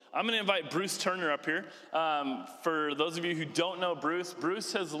I'm going to invite Bruce Turner up here. For those of you who don't know Bruce,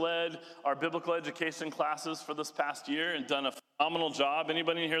 Bruce has led our biblical education classes for this past year and done a phenomenal job.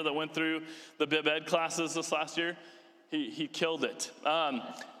 Anybody in here that went through the Bib Ed classes this last year? He killed it.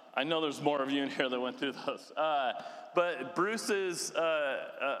 I know there's more of you in here that went through those. But Bruce is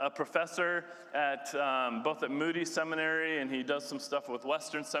a professor at both at Moody Seminary, and he does some stuff with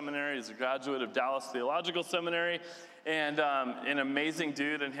Western Seminary. He's a graduate of Dallas Theological Seminary, and an amazing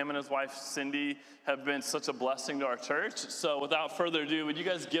dude. And him and his wife Cindy have been such a blessing to our church. So without further ado, would you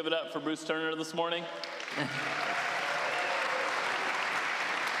guys give it up for Bruce Turner this morning?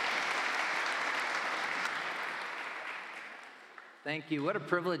 Thank you. What a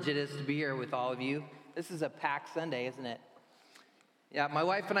privilege it is to be here with all of you. This is a packed Sunday, isn't it? Yeah, my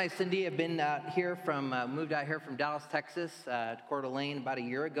wife and I, Cindy, have been moved out here from Dallas, Texas, to Coeur d'Alene about a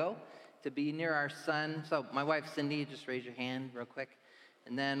year ago to be near our son. So my wife, Cindy, just raise your hand real quick.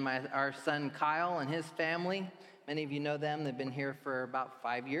 And then our son, Kyle, and his family. Many of you know them. They've been here for about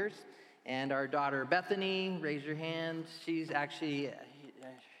 5 years. And our daughter, Bethany, raise your hand. She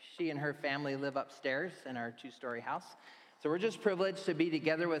and her family live upstairs in our 2-story house. So we're just privileged to be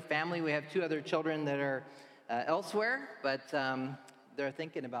together with family. We have 2 other children that are elsewhere, but they're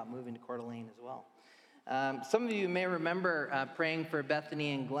thinking about moving to Coeur d'Alene as well. Some of you may remember praying for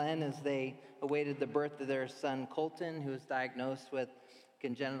Bethany and Glenn as they awaited the birth of their son, Colton, who was diagnosed with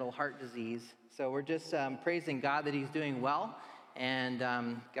congenital heart disease. So we're just praising God that he's doing well, and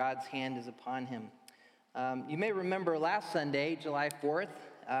God's hand is upon him. You may remember last Sunday, July 4th,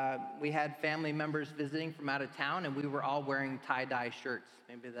 we had family members visiting from out of town, and we were all wearing tie-dye shirts,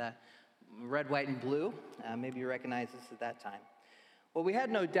 maybe the red, white, and blue. Maybe you recognize this at that time. Well, we had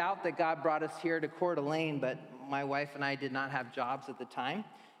no doubt that God brought us here to Coeur d'Alene, but my wife and I did not have jobs at the time,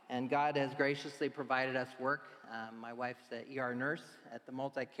 and God has graciously provided us work. My wife's an ER nurse at the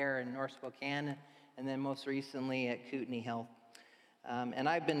Multi-Care in North Spokane, and then most recently at Kootenai Health. And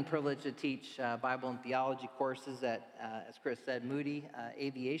I've been privileged to teach Bible and theology courses at, as Chris said, Moody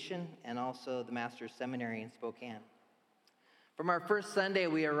Aviation, and also the Master's Seminary in Spokane. From our first Sunday,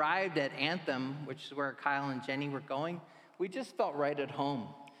 we arrived at Anthem, which is where Kyle and Jenny were going. We just felt right at home.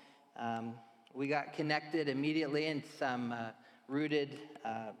 We got connected immediately in some rooted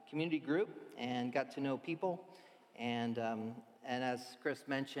community group and got to know people. And as Chris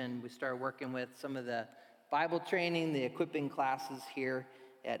mentioned, we started working with some of the Bible training, the equipping classes here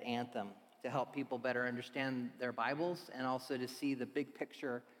at Anthem to help people better understand their Bibles and also to see the big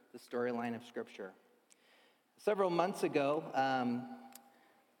picture, the storyline of Scripture. Several months ago,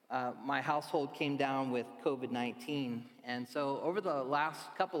 my household came down with COVID-19, and so over the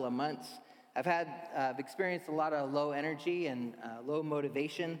last couple of months, I've experienced a lot of low energy and low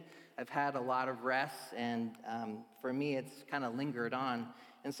motivation. I've had a lot of rest, and for me, it's kind of lingered on.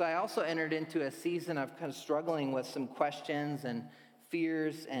 And so I also entered into a season of kind of struggling with some questions and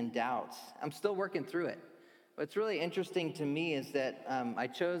fears and doubts. I'm still working through it. What's really interesting to me is that I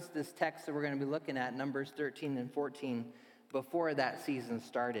chose this text that we're going to be looking at, Numbers 13 and 14, before that season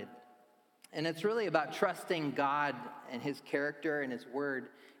started. And it's really about trusting God and his character and his word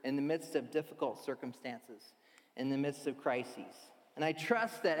in the midst of difficult circumstances, in the midst of crises. And I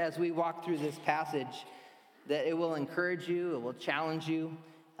trust that as we walk through this passage, that it will encourage you, it will challenge you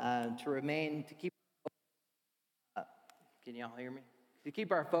to keep, can y'all hear me? To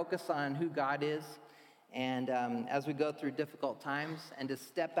keep our focus on who God is, and as we go through difficult times, and to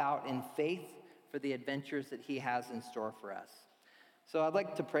step out in faith for the adventures that he has in store for us. So I'd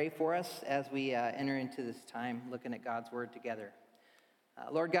like to pray for us as we enter into this time looking at God's word together.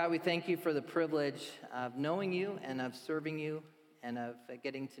 Lord God, we thank you for the privilege of knowing you and of serving you and of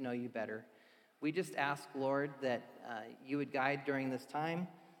getting to know you better. We just ask, Lord, that you would guide during this time,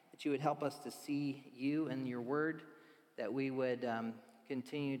 that you would help us to see you and your word, that we would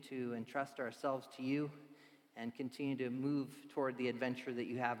continue to entrust ourselves to you and continue to move toward the adventure that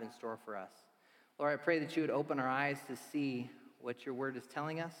you have in store for us. Lord, I pray that you would open our eyes to see what your word is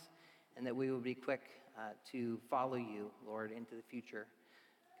telling us and that we will be quick to follow you, Lord, into the future.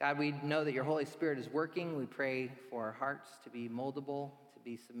 God, we know that your Holy Spirit is working. We pray for our hearts to be moldable, to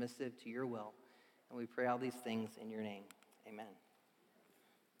be submissive to your will. And we pray all these things in your name. Amen.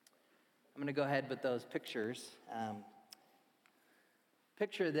 I'm going to go ahead with those pictures.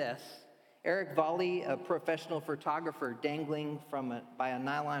 Picture this. Eric Volley, a professional photographer, dangling by a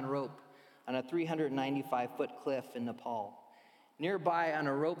nylon rope on a 395-foot cliff in Nepal. Nearby on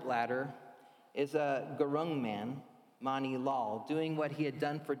a rope ladder is a Gurung man, Mani Lal, doing what he had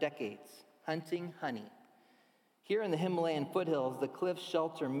done for decades, hunting honey. Here in the Himalayan foothills, the cliffs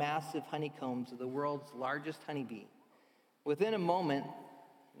shelter massive honeycombs of the world's largest honeybee. Within a moment,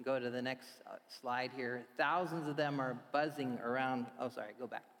 Go to the next slide here. Thousands of them are buzzing around. Oh, sorry, go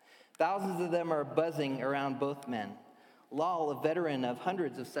back. Thousands of them are buzzing around both men. Lal, a veteran of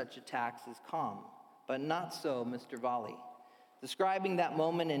hundreds of such attacks, is calm, but not so Mr. Volley. Describing that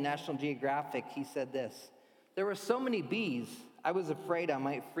moment in National Geographic, he said this: "There were so many bees, I was afraid I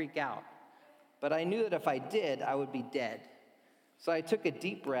might freak out. But I knew that if I did, I would be dead. So I took a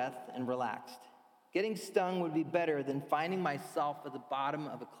deep breath and relaxed. Getting stung would be better than finding myself at the bottom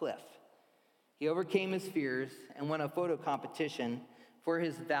of a cliff." He overcame his fears and won a photo competition for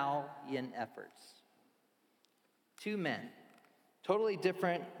his valiant efforts. Two men, totally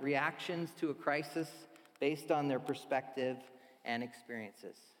different reactions to a crisis based on their perspective and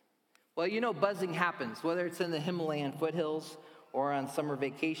experiences. Well, you know, buzzing happens, whether it's in the Himalayan foothills or on summer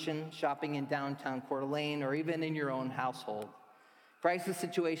vacation, shopping in downtown Coeur d'Alene, or even in your own household. Crisis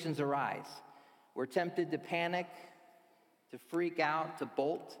situations arise. We're tempted to panic, to freak out, to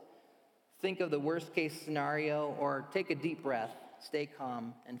bolt, think of the worst case scenario, or take a deep breath, stay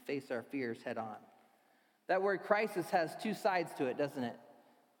calm, and face our fears head on. That word crisis has two sides to it, doesn't it?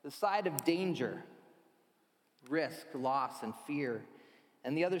 The side of danger, risk, loss, and fear.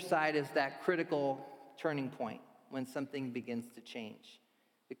 And the other side is that critical turning point when something begins to change.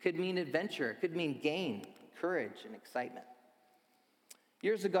 It could mean adventure. It could mean gain, courage, and excitement.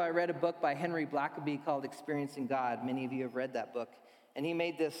 Years ago, I read a book by Henry Blackaby called Experiencing God. Many of you have read that book. And he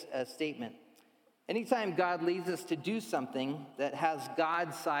made this statement: anytime God leads us to do something that has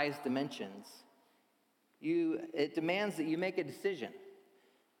God-sized dimensions, it demands that you make a decision.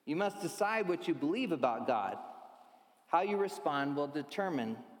 You must decide what you believe about God. How you respond will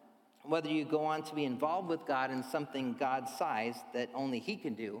determine whether you go on to be involved with God in something God-sized that only He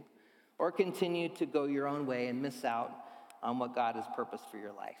can do, or continue to go your own way and miss out on what God has purposed for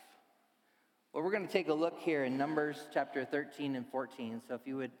your life. Well, we're going to take a look here in Numbers chapter 13 and 14. So if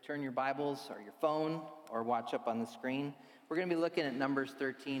you would turn your Bibles or your phone or watch up on the screen, we're going to be looking at Numbers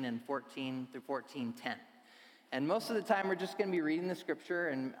 13 and 14 through 14:10. And most of the time, we're just going to be reading the scripture,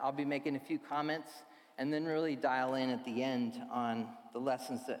 and I'll be making a few comments, and then really dial in at the end on the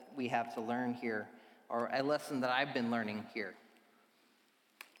lessons that we have to learn here, or a lesson that I've been learning here.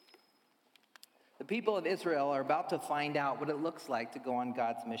 The people of Israel are about to find out what it looks like to go on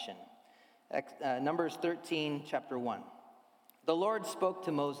God's mission. Numbers 13, chapter 1. The Lord spoke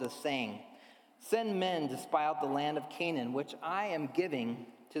to Moses, saying, "Send men to spy out the land of Canaan, which I am giving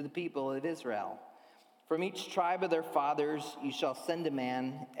to the people of Israel. From each tribe of their fathers you shall send a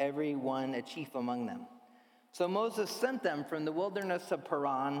man, every one a chief among them." So Moses sent them from the wilderness of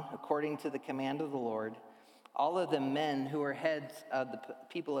Paran, according to the command of the Lord, all of them men who were heads of the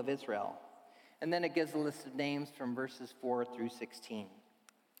people of Israel. And then it gives a list of names from verses 4 through 16.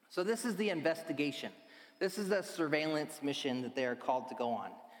 So this is the investigation. This is the surveillance mission that they are called to go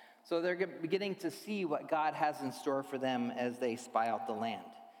on. So they're beginning to see what God has in store for them as they spy out the land.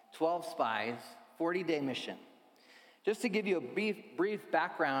 12 spies, 40-day mission. Just to give you a brief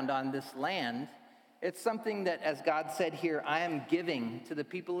background on this land, it's something that, as God said here, I am giving to the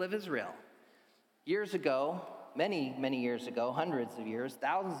people of Israel. Years ago, many, many years ago, hundreds of years,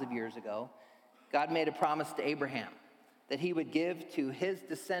 thousands of years ago, God made a promise to Abraham that he would give to his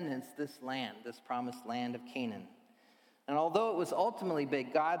descendants this land, this promised land of Canaan. And although it was ultimately by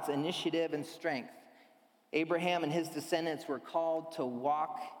God's initiative and strength, Abraham and his descendants were called to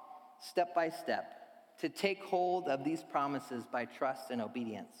walk step by step, to take hold of these promises by trust and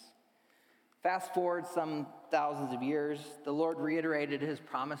obedience. Fast forward some thousands of years, the Lord reiterated his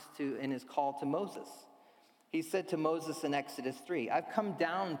promise in his call to Moses. He said to Moses in Exodus 3, "I've come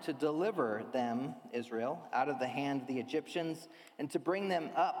down to deliver them, Israel, out of the hand of the Egyptians, and to bring them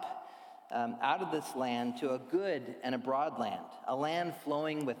up out of this land to a good and a broad land, a land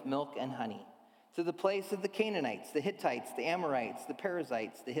flowing with milk and honey, to the place of the Canaanites, the Hittites, the Amorites, the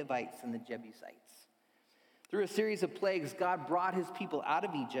Perizzites, the Hivites, and the Jebusites." Through a series of plagues, God brought his people out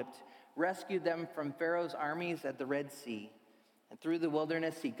of Egypt, rescued them from Pharaoh's armies at the Red Sea. And through the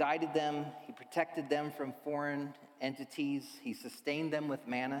wilderness, he guided them, he protected them from foreign entities, he sustained them with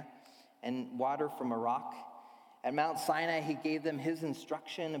manna and water from a rock. At Mount Sinai, he gave them his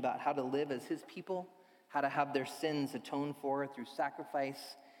instruction about how to live as his people, how to have their sins atoned for through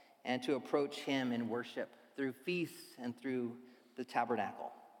sacrifice, and to approach him in worship through feasts and through the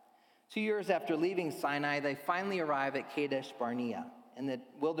tabernacle. 2 years after leaving Sinai, they finally arrive at Kadesh Barnea in the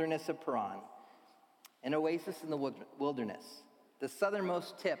wilderness of Paran, an oasis in the wilderness, the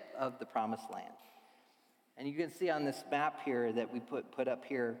southernmost tip of the promised land. And you can see on this map here that we put up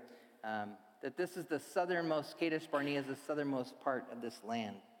here that this is the southernmost, Kadesh Barnea is the southernmost part of this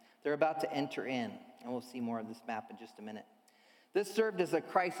land. They're about to enter in, and we'll see more of this map in just a minute. This served as a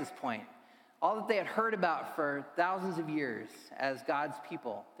crisis point. All that they had heard about for thousands of years as God's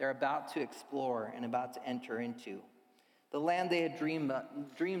people, they're about to explore and about to enter into. The land they had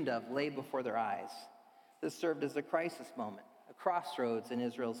dreamed of lay before their eyes. This served as a crisis moment, a crossroads in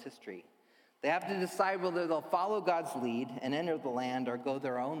Israel's history. They have to decide whether they'll follow God's lead and enter the land or go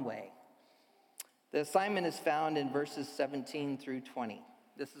their own way. The assignment is found in verses 17 through 20.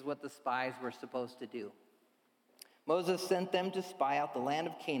 This is what the spies were supposed to do. Moses sent them to spy out the land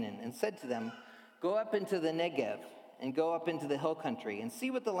of Canaan and said to them, "Go up into the Negev and go up into the hill country and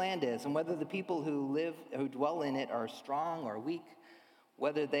see what the land is and whether the people who dwell in it are strong or weak,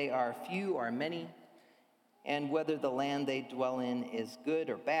 whether they are few or many, and whether the land they dwell in is good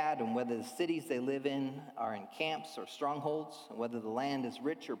or bad, and whether the cities they live in are in camps or strongholds, and whether the land is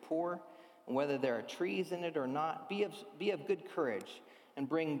rich or poor, and whether there are trees in it or not. Be of good courage and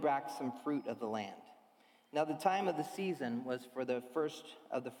bring back some fruit of the land." Now the time of the season was for the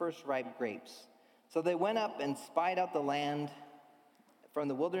first ripe grapes. So they went up and spied out the land from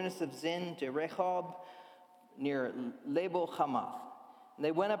the wilderness of Zin to Rehob near Lebo Hamath.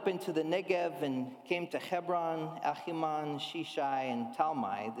 They went up into the Negev and came to Hebron. Ahiman, Shishai, and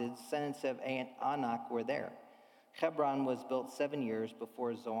Talmai, the descendants of Anak, were there. Hebron was built 7 years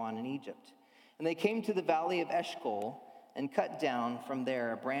before Zoan in Egypt. And they came to the valley of Eshcol and cut down from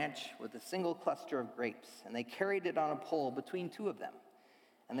there a branch with a single cluster of grapes. And they carried it on a pole between two of them.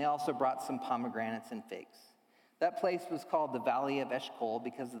 And they also brought some pomegranates and figs. That place was called the Valley of Eshcol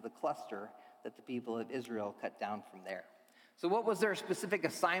because of the cluster that the people of Israel cut down from there. So what was their specific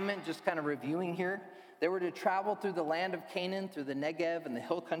assignment? Just kind of reviewing here. They were to travel through the land of Canaan, through the Negev and the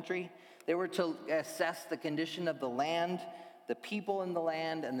hill country. They were to assess the condition of the land, the people in the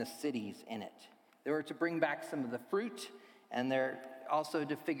land, and the cities in it. They were to bring back some of the fruit, and they're also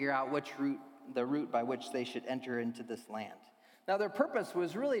to figure out the route by which they should enter into this land. Now, their purpose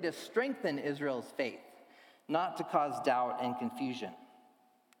was really to strengthen Israel's faith, not to cause doubt and confusion.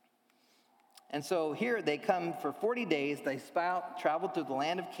 And so here they come for 40 days. They traveled through the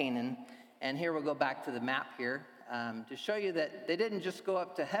land of Canaan. And here we'll go back to the map here to show you that they didn't just go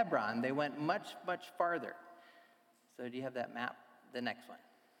up to Hebron. They went much, much farther. So do you have that map? The next one.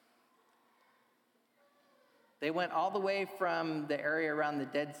 They went all the way from the area around the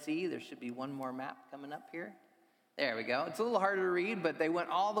Dead Sea. There should be one more map coming up here. There we go. It's a little harder to read, but they went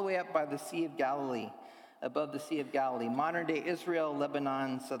all the way up by the Sea of Galilee, above the Sea of Galilee, modern-day Israel,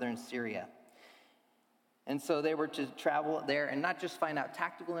 Lebanon, southern Syria. And so they were to travel there and not just find out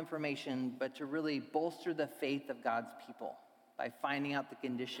tactical information, but to really bolster the faith of God's people by finding out the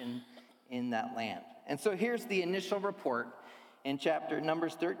condition in that land. And so here's the initial report in chapter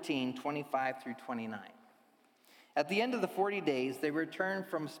Numbers 13, 25 through 29. At the end of the 40 days, they returned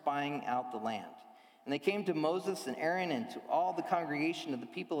from spying out the land. And they came to Moses and Aaron and to all the congregation of the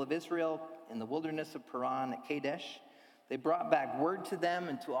people of Israel in the wilderness of Paran at Kadesh. They brought back word to them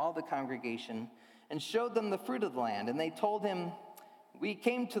and to all the congregation and showed them the fruit of the land. And they told him, "We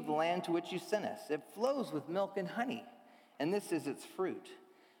came to the land to which you sent us. It flows with milk and honey, and this is its fruit.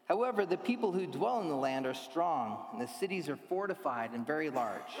 However, the people who dwell in the land are strong, and the cities are fortified and very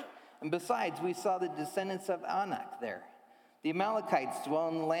large. And besides, we saw the descendants of Anak there. The Amalekites dwell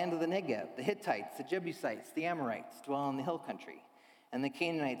in the land of the Negev. The Hittites, the Jebusites, the Amorites dwell in the hill country. And the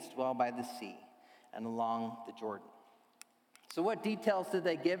Canaanites dwell by the sea and along the Jordan." So what details did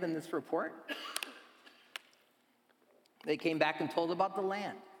they give in this report? They came back and told about the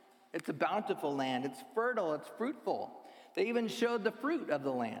land. It's a bountiful land. It's fertile. It's fruitful. They even showed the fruit of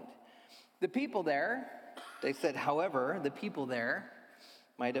the land. The people there, they said, however, the people there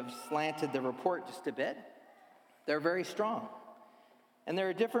might have slanted the report just a bit. They're very strong. And there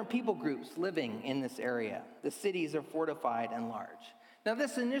are different people groups living in this area. The cities are fortified and large. Now,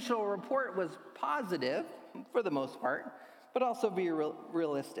 this initial report was positive, for the most part, but also very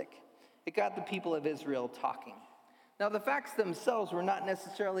realistic. It got the people of Israel talking. Now, the facts themselves were not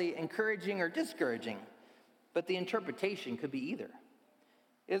necessarily encouraging or discouraging, but the interpretation could be either.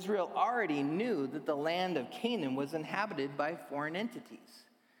 Israel already knew that the land of Canaan was inhabited by foreign entities.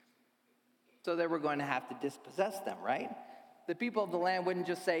 So they were going to have to dispossess them, right? The people of the land wouldn't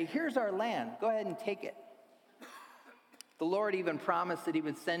just say, "Here's our land, go ahead and take it." The Lord even promised that he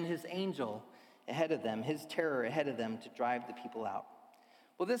would send his angel ahead of them, his terror ahead of them to drive the people out.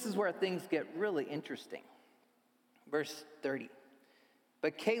 Well, this is where things get really interesting. Verse 30.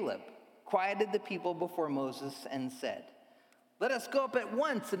 But Caleb quieted the people before Moses and said, "Let us go up at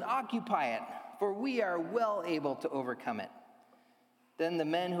once and occupy it, for we are well able to overcome it." Then the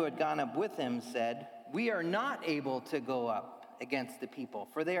men who had gone up with him said, "We are not able to go up against the people,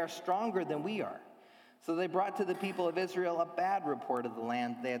 for they are stronger than we are." So they brought to the people of Israel a bad report of the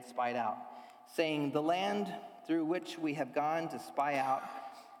land they had spied out, saying, "The land through which we have gone to spy out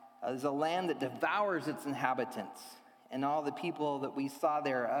is a land that devours its inhabitants, and all the people that we saw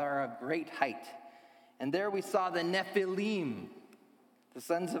there are of great height. And there we saw the Nephilim, the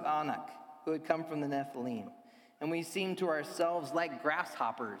sons of Anak, who had come from the Nephilim. And we seemed to ourselves like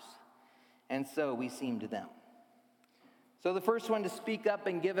grasshoppers, and so we seemed to them." So the first one to speak up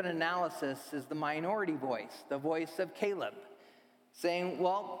and give an analysis is the minority voice, the voice of Caleb, saying,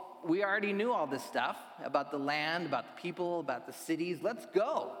 well, we already knew all this stuff about the land, about the people, about the cities. Let's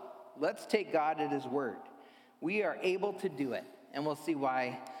go. Let's take God at his word. We are able to do it, and we'll see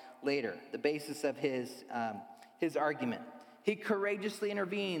why later, the basis of his argument. He courageously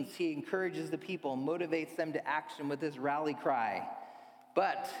intervenes. He encourages the people, motivates them to action with his rally cry.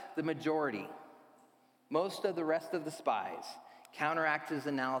 But the majority, most of the rest of the spies, counteract his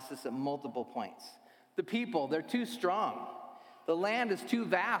analysis at multiple points. The people, they're too strong. The land is too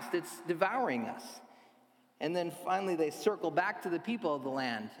vast. It's devouring us. And then finally, they circle back to the people of the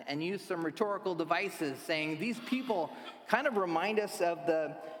land and use some rhetorical devices saying, these people kind of remind us of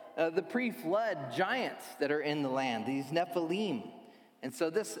the pre-flood giants that are in the land, these Nephilim. And so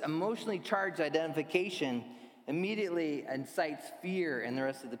this emotionally charged identification immediately incites fear in the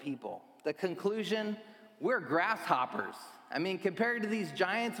rest of the people. The conclusion, we're grasshoppers. I mean, compared to these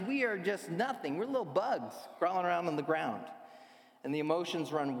giants, we are just nothing. We're little bugs crawling around on the ground. And the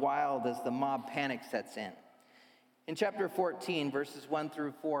emotions run wild as the mob panic sets in. In chapter 14, verses 1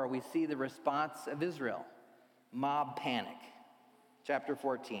 through 4, we see the response of Israel. Mob panic. Chapter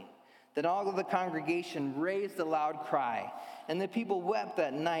 14. Then all of the congregation raised a loud cry, and the people wept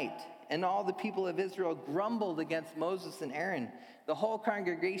that night. And all the people of Israel grumbled against Moses and Aaron. The whole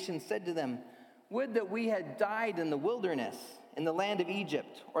congregation said to them, "Would that we had died in the wilderness, in the land of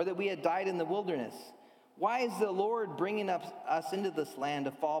Egypt, or that we had died in the wilderness. Why is the Lord bringing us into this land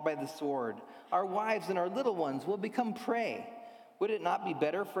to fall by the sword? Our wives and our little ones will become prey. Would it not be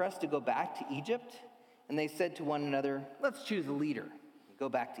better for us to go back to Egypt?" And they said to one another, "Let's choose a leader and go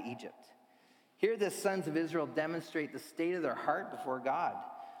back to Egypt." Here the sons of Israel demonstrate the state of their heart before God.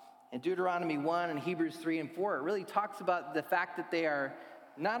 In Deuteronomy 1 and Hebrews 3 and 4, it really talks about the fact that they are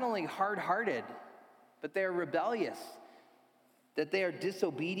not only hard-hearted, but they are rebellious, that they are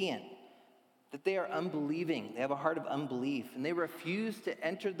disobedient, that they are unbelieving. They have a heart of unbelief, and they refuse to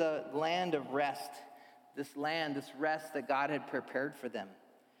enter the land of rest, this rest that God had prepared for them.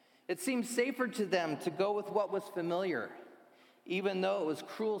 It seemed safer to them to go with what was familiar, even though it was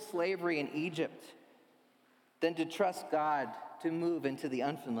cruel slavery in Egypt, than to trust God to move into the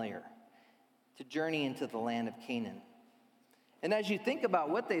unfamiliar, to journey into the land of Canaan. And as you think about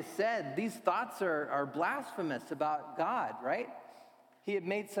what they said, these thoughts are blasphemous about God, right? He had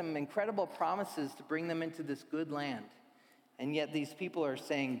made some incredible promises to bring them into this good land. And yet these people are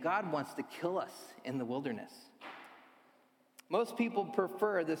saying, God wants to kill us in the wilderness. Most people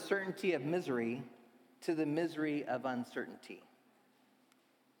prefer the certainty of misery to the misery of uncertainty.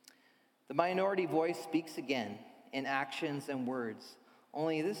 The minority voice speaks again in actions and words,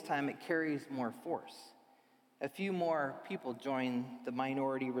 only this time it carries more force. A few more people join the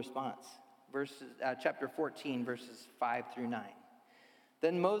minority response. Chapter 14, verses 5 through 9.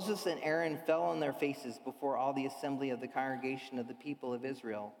 Then Moses and Aaron fell on their faces before all the assembly of the congregation of the people of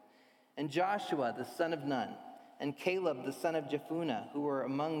Israel. And Joshua, the son of Nun, and Caleb, the son of Jephunneh, who were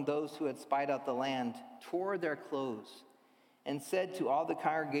among those who had spied out the land, tore their clothes and said to all the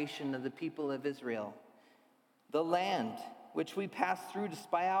congregation of the people of Israel, "The land which we passed through to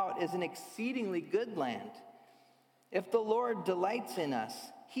spy out is an exceedingly good land. If the Lord delights in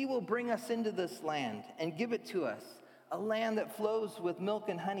us, he will bring us into this land and give it to us, a land that flows with milk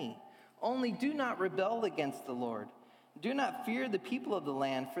and honey. Only do not rebel against the Lord. Do not fear the people of the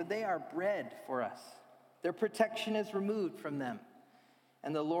land, for they are bread for us. Their protection is removed from them,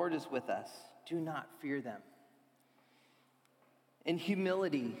 and the Lord is with us. Do not fear them." In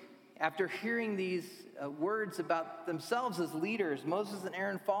humility, after hearing these words about themselves as leaders, Moses and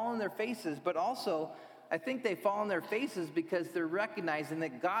Aaron fall on their faces, but also I think they fall on their faces because they're recognizing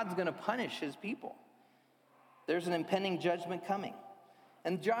that God's going to punish his people. There's an impending judgment coming.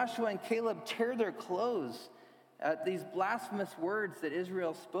 And Joshua and Caleb tear their clothes at these blasphemous words that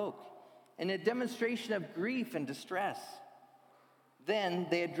Israel spoke in a demonstration of grief and distress. Then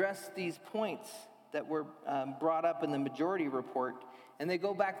they address these points that were brought up in the majority report, and they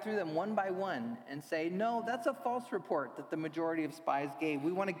go back through them one by one and say, no, that's a false report that the majority of spies gave.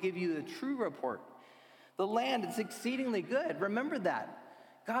 We want to give you the true report. The land is exceedingly good. Remember that.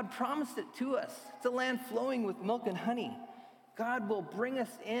 God promised it to us. It's a land flowing with milk and honey. God will bring us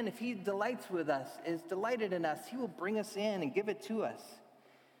in. If he delights with us, is delighted in us, he will bring us in and give it to us.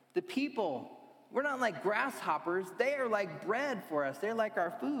 The people, we're not like grasshoppers. They are like bread for us. They're like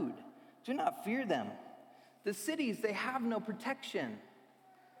our food. Do not fear them. The cities, they have no protection.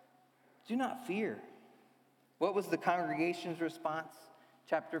 Do not fear. What was the congregation's response?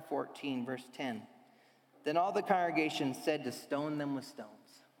 Chapter 14, verse 10. Then all the congregation said to stone them with stones.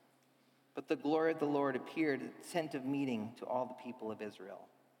 But the glory of the Lord appeared at the tent of meeting to all the people of Israel.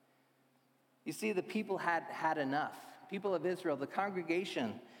 You see, the people had had enough. People of Israel, the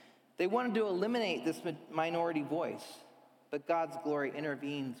congregation, they wanted to eliminate this minority voice. But God's glory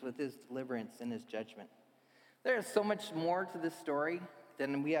intervenes with his deliverance and his judgment. There is so much more to this story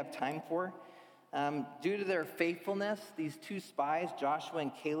than we have time for. Due to their faithfulness, these two spies, Joshua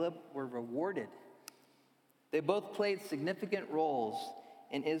and Caleb, were rewarded. They both played significant roles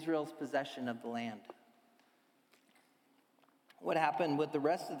in Israel's possession of the land. What happened with the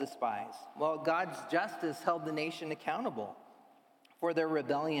rest of the spies? Well, God's justice held the nation accountable for their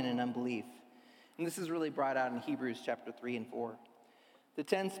rebellion and unbelief. And this is really brought out in Hebrews chapter 3 and 4. The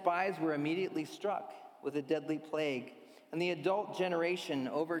 10 spies were immediately struck with a deadly plague, and the adult generation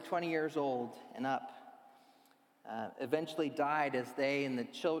over 20 years old and up eventually died as they and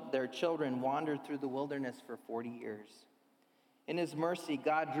their children wandered through the wilderness for 40 years. In his mercy,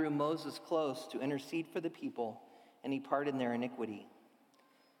 God drew Moses close to intercede for the people, and he pardoned their iniquity.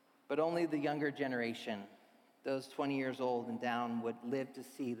 But only the younger generation, those 20 years old and down, would live to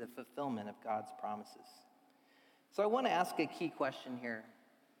see the fulfillment of God's promises. So I want to ask a key question here.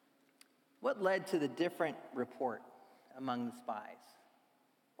 What led to the different report among the spies?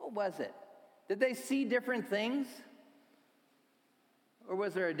 What was it? Did they see different things? Or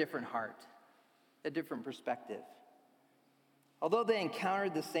was there a different heart, a different perspective? Although they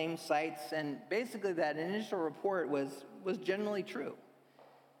encountered the same sights, and basically that initial report was generally true,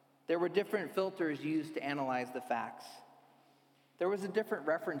 there were different filters used to analyze the facts. There was a different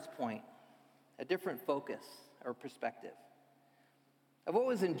reference point, a different focus or perspective. I've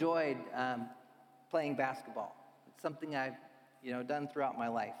always enjoyed playing basketball. It's something I've done throughout my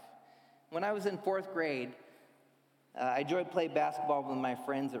life. When I was in 4th grade, I enjoyed playing basketball with my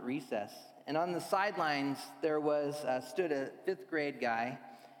friends at recess. And on the sidelines, there stood a 5th grade guy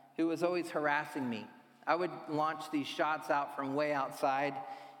who was always harassing me. I would launch these shots out from way outside,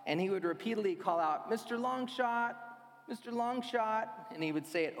 and he would repeatedly call out, "Mr. Longshot, Mr. Longshot," and he would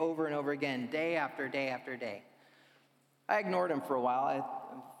say it over and over again, day after day after day. I ignored him for a while.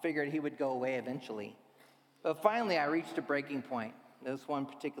 I figured he would go away eventually. But finally, I reached a breaking point this one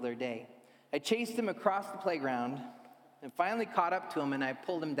particular day. I chased him across the playground and finally caught up to him, and I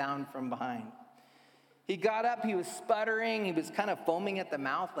pulled him down from behind. He got up, he was sputtering, he was kind of foaming at the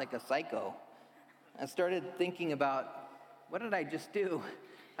mouth like a psycho. I started thinking about, what did I just do?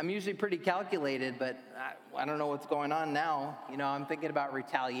 I'm usually pretty calculated, but I don't know what's going on now. I'm thinking about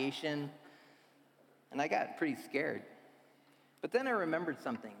retaliation, and I got pretty scared. But then I remembered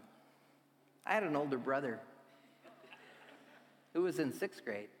something. I had an older brother who was in 6th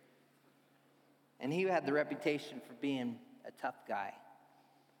grade. And he had the reputation for being a tough guy.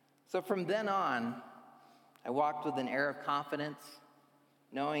 So from then on, I walked with an air of confidence,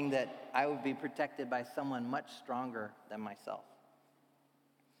 knowing that I would be protected by someone much stronger than myself.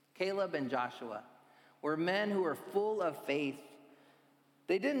 Caleb and Joshua were men who were full of faith.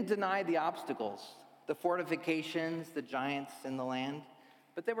 They didn't deny the obstacles, the fortifications, the giants in the land,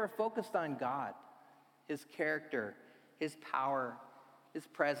 but they were focused on God, his character, his power, his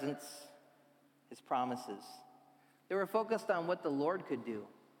presence, his promises. They were focused on what the Lord could do.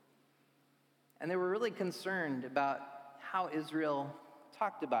 And they were really concerned about how Israel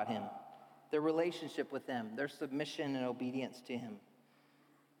talked about him, their relationship with him, their submission and obedience to him.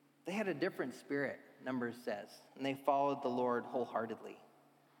 They had a different spirit, Numbers says, and they followed the Lord wholeheartedly.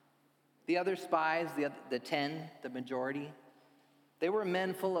 The other spies, the 10, the majority, they were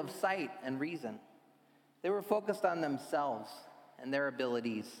men full of sight and reason. They were focused on themselves and their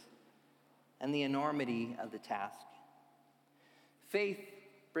abilities and the enormity of the task. Faith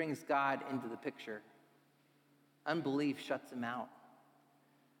brings God into the picture. Unbelief shuts him out.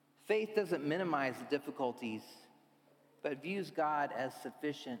 Faith doesn't minimize the difficulties, but views God as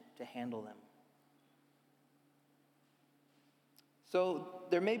sufficient to handle them. So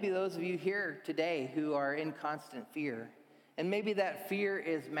there may be those of you here today who are in constant fear, and maybe that fear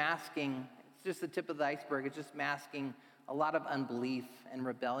is masking, it's just the tip of the iceberg, it's just masking a lot of unbelief and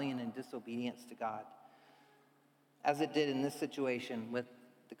rebellion and disobedience to God, as it did in this situation with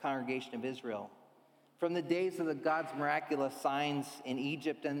the congregation of Israel. From the days of God's miraculous signs in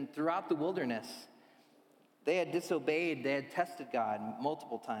Egypt and throughout the wilderness, They had disobeyed, they had tested God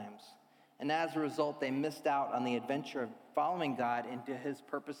multiple times. And as a result, they missed out on the adventure of following God into his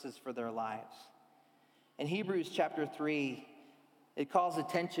purposes for their lives. In Hebrews chapter 3, it calls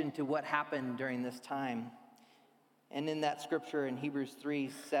attention to what happened during this time. And in that scripture in Hebrews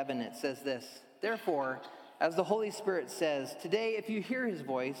 3:7, it says this, "Therefore, as the Holy Spirit says, today if you hear his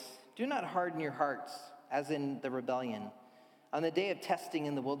voice, do not harden your hearts as in the rebellion, on the day of testing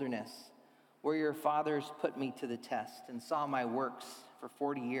in the wilderness, where your fathers put me to the test and saw my works for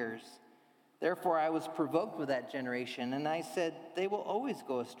 40 years. Therefore I was provoked with that generation, and I said, they will always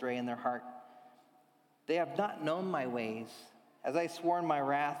go astray in their heart. They have not known my ways. As I swore in my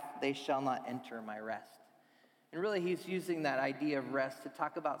wrath, they shall not enter my rest." And really, he's using that idea of rest to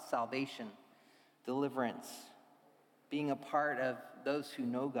talk about salvation, deliverance, being a part of those who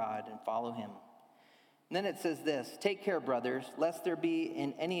know God and follow him. And then it says this, "Take care, brothers, lest there be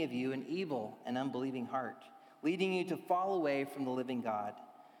in any of you an evil and unbelieving heart, leading you to fall away from the living God.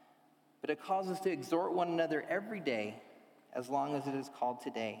 But it calls us to exhort one another every day, as long as it is called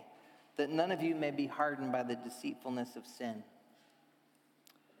today, that none of you may be hardened by the deceitfulness of sin.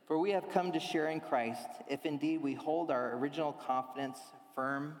 For we have come to share in Christ, if indeed we hold our original confidence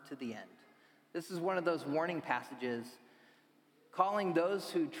firm to the end." This is one of those warning passages calling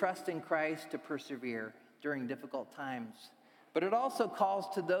those who trust in Christ to persevere during difficult times. But it also calls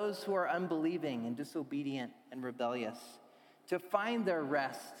to those who are unbelieving and disobedient and rebellious to find their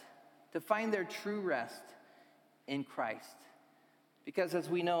rest, to find their true rest in Christ. Because as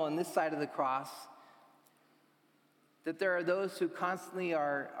we know on this side of the cross, that there are those who constantly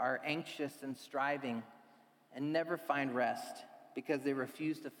are anxious and striving and never find rest because they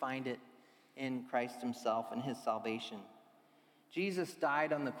refuse to find it in Christ himself and his salvation. Jesus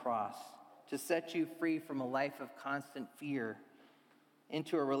died on the cross to set you free from a life of constant fear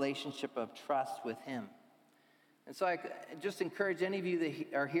into a relationship of trust with him. And so I just encourage any of you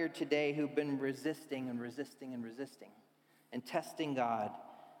that are here today who've been resisting and testing God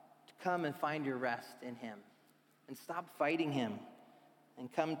to come and find your rest in him. And stop fighting him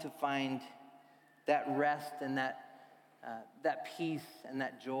and come to find that rest and that peace and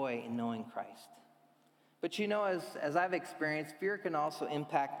that joy in knowing Christ. But you know, as I've experienced, fear can also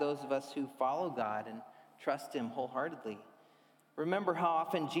impact those of us who follow God and trust him wholeheartedly. Remember how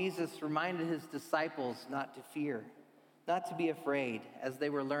often Jesus reminded his disciples not to fear, not to be afraid, as they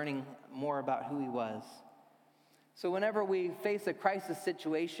were learning more about who he was. So whenever we face a crisis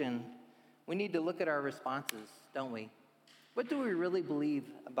situation, we need to look at our responses, don't we? What do we really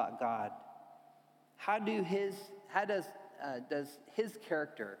believe about God? How does his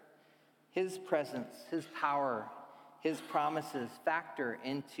character, his presence, his power, his promises factor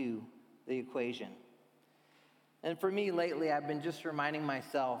into the equation? And for me lately, I've been just reminding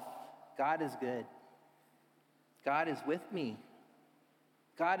myself, God is good. God is with me.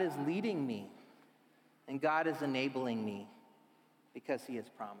 God is leading me. And God is enabling me because he has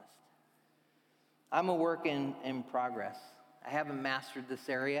promised. I'm a work in progress. I haven't mastered this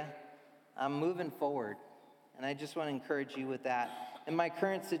area. I'm moving forward. And I just want to encourage you with that. In my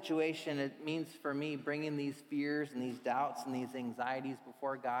current situation, it means for me bringing these fears and these doubts and these anxieties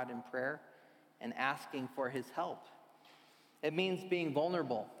before God in prayer and asking for his help. It means being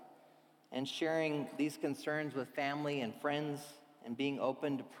vulnerable and sharing these concerns with family and friends and being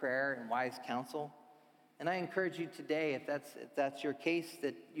open to prayer and wise counsel. And I encourage you today, if that's your case,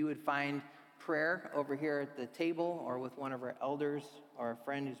 that you would find prayer over here at the table or with one of our elders or a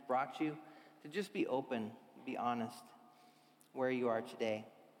friend who's brought you, to just be open, be honest where you are today.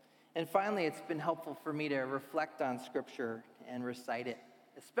 And finally, it's been helpful for me to reflect on Scripture and recite it,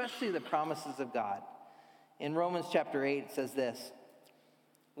 especially the promises of God. In Romans chapter 8, it says this,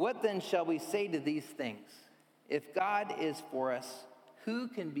 "What then shall we say to these things? If God is for us, who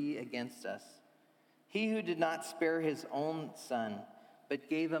can be against us? He who did not spare his own son, but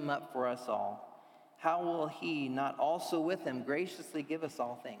gave him up for us all, how will he not also with him graciously give us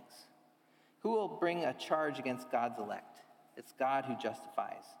all things? Who will bring a charge against God's elect? It's God who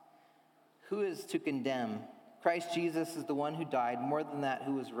justifies. Who is to condemn? Christ Jesus is the one who died, more than that,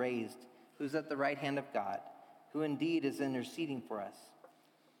 who was raised, who's at the right hand of God, who indeed is interceding for us.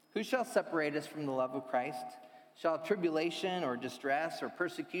 Who shall separate us from the love of Christ? Shall tribulation or distress or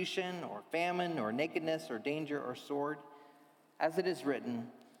persecution or famine or nakedness or danger or sword? As it is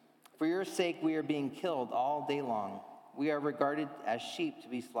written, for your sake we are being killed all day long. We are regarded as sheep to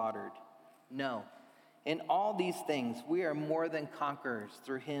be slaughtered. No, in all these things we are more than conquerors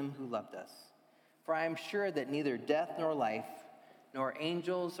through him who loved us. For I am sure that neither death nor life, nor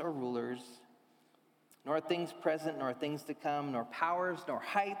angels or rulers, nor things present, nor things to come, nor powers, nor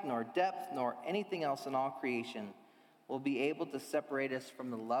height, nor depth, nor anything else in all creation will be able to separate us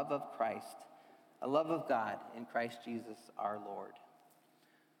from the love of Christ, the love of God in Christ Jesus our Lord.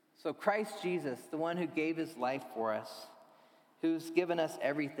 So Christ Jesus, the one who gave his life for us, who's given us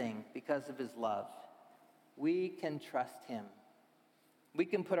everything because of his love, we can trust him. We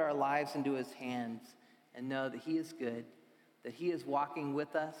can put our lives into his hands and know that he is good, that he is walking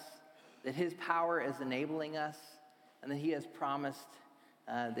with us, that his power is enabling us, and that he has promised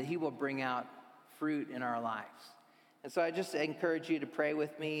that he will bring out fruit in our lives. And so I just encourage you to pray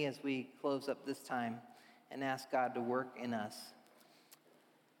with me as we close up this time and ask God to work in us.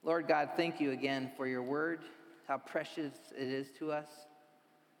 Lord God, thank you again for your word, how precious it is to us.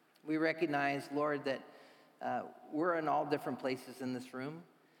 We recognize, Lord, that we're in all different places in this room.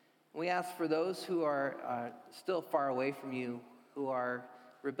 We ask for those who are still far away from you, who are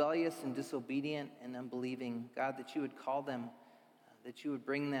rebellious and disobedient and unbelieving, God, that you would call them, that you would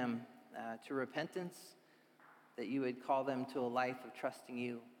bring them to repentance, that you would call them to a life of trusting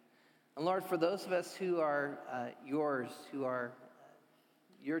you. And Lord, for those of us who are yours, who are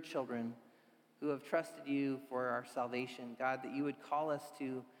your children, who have trusted you for our salvation, God, that you would call us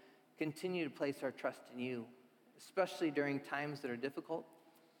to continue to place our trust in you, especially during times that are difficult,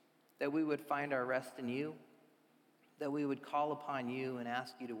 that we would find our rest in you, that we would call upon you and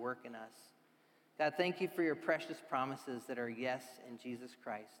ask you to work in us. God, thank you for your precious promises that are yes in Jesus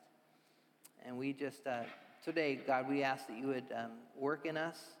Christ. And we just, today, God, we ask that you would work in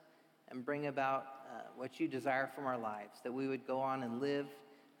us and bring about what you desire from our lives, that we would go on and live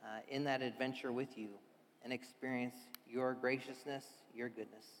in that adventure with you and experience your graciousness, your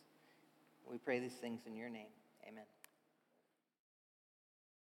goodness. We pray these things in your name. Amen.